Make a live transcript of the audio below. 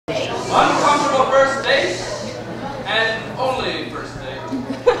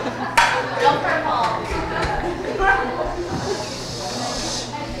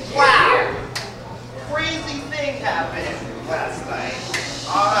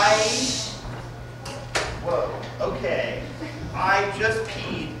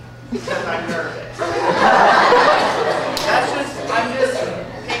because I'm nervous. I'm just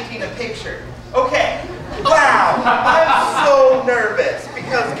painting a picture. Okay, wow, I'm so nervous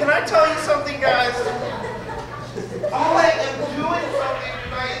because can I tell you something, guys? All I am doing something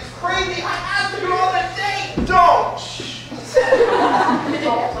tonight is crazy. I asked you on a date. Don't. Shh.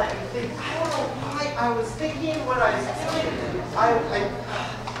 Don't let me think. I don't know why I was thinking what I was doing.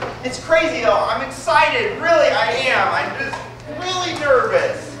 It's crazy though. I'm excited. Really, I am. I'm just really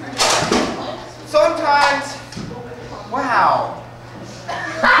nervous. Sometimes, wow.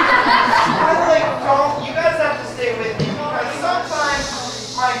 You guys have to stay with me because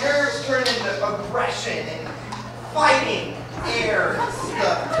sometimes my nerves turn into aggression and fighting air and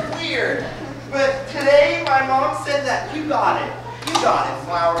stuff. It's weird. But today my mom said that you got it. You got it,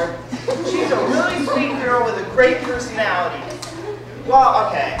 Flower. She's a really sweet girl with a great personality. Well,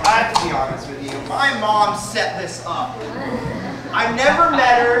 okay, I have to be honest with you. My mom set this up. I've never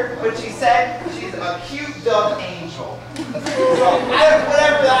met her, but she said she's a cute dove angel. So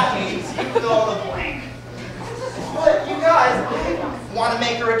whatever that means, you fill in the blank. But you guys, I want to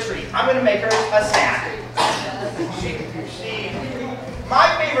make her a treat. I'm going to make her a snack.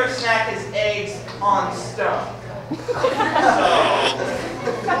 My favorite snack is eggs on stone. So,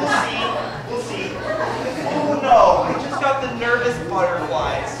 we'll see. Oh no, I just got the nervous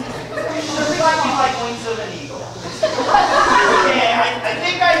butterflies. Just like wings of an eagle. Okay, I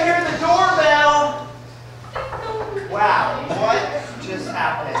think I hear the doorbell. Wow, what just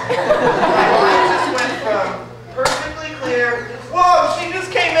happened? My mind just went from perfectly clear. Whoa, she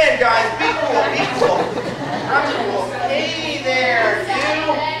just came in, guys. Be cool, be cool. I'm cool. Hey there,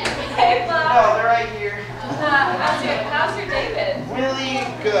 you. Hey, Flo. Oh, they're right here. How's your day been? Really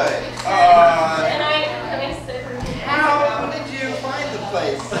good. Can I sit? How did you find the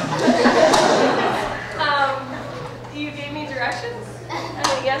place? You gave me directions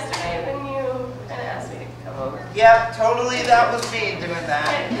yesterday when you kind of asked me to come over. Yep, totally. That was me doing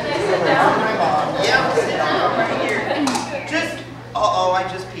that. Can I sit down? My mom. Yep, sit down right here. Just. Uh-oh, I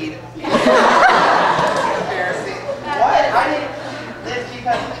just peed. Embarrassing. What? I didn't. Liz,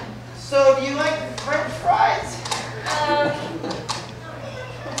 because. So, do you like French fries?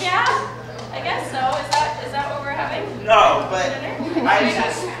 Yeah, I guess so. Is that what we're having? No, but I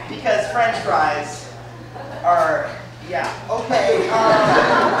just because French fries are. Yeah. Okay.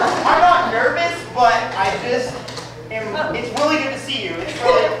 I'm not nervous, but I just am. It's really good to see you. It's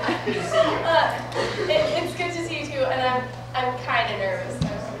really good to see you. It's good to see you too, and I'm kind of nervous.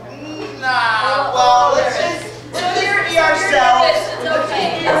 Nah. Well, let's just be ourselves. It's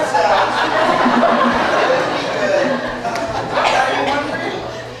okay. Be ourselves. It would be good. Are you hungry?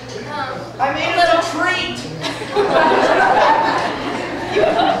 I made us a treat. You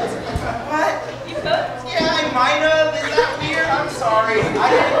cooked? What? You cooked? Yeah, I might have. Is that weird? I'm sorry.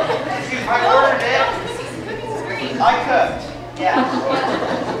 I ordered it. Cookies is great. I cooked. Yeah.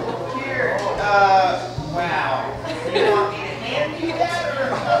 Here. Wow. You want me to hand you that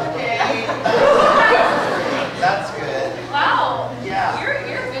or okay? That's good. Wow. Yeah. You're a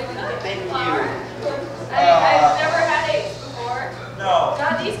good cook. Thank you. I've never had eggs before. No.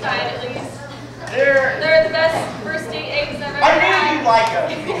 Not these kind, at least. They're the best first date eggs I've ever I had. knew you'd like them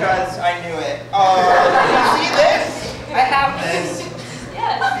because I knew it. You see this? I have this.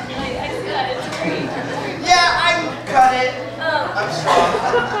 Yes, I see that. It's great. Yeah, I cut it. I'm strong.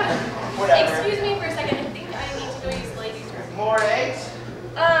 Whatever. Excuse me for a second. I think I need to go use the ladies' room. More eggs?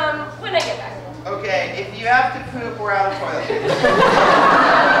 When I get back. Okay, if you have to poop, we're out of toilet paper.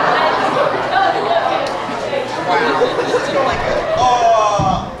 Wow, this is going good.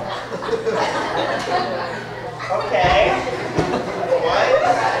 Okay. What?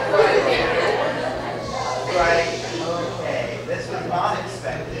 Right. Okay. This was not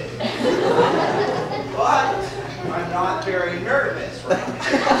expected. But I'm not very nervous right now.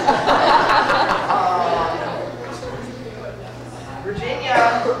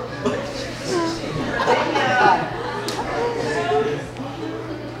 Virginia.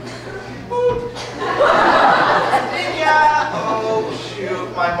 Oh shoot,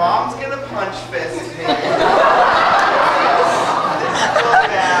 my mom's gonna punch fist me. This is so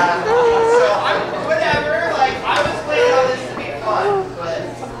bad. So whatever, like I was planning on this to be fun, but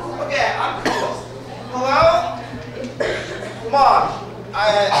okay, I'm cool. Hello? Mom,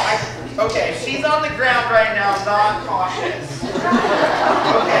 okay, she's on the ground right now, not cautious.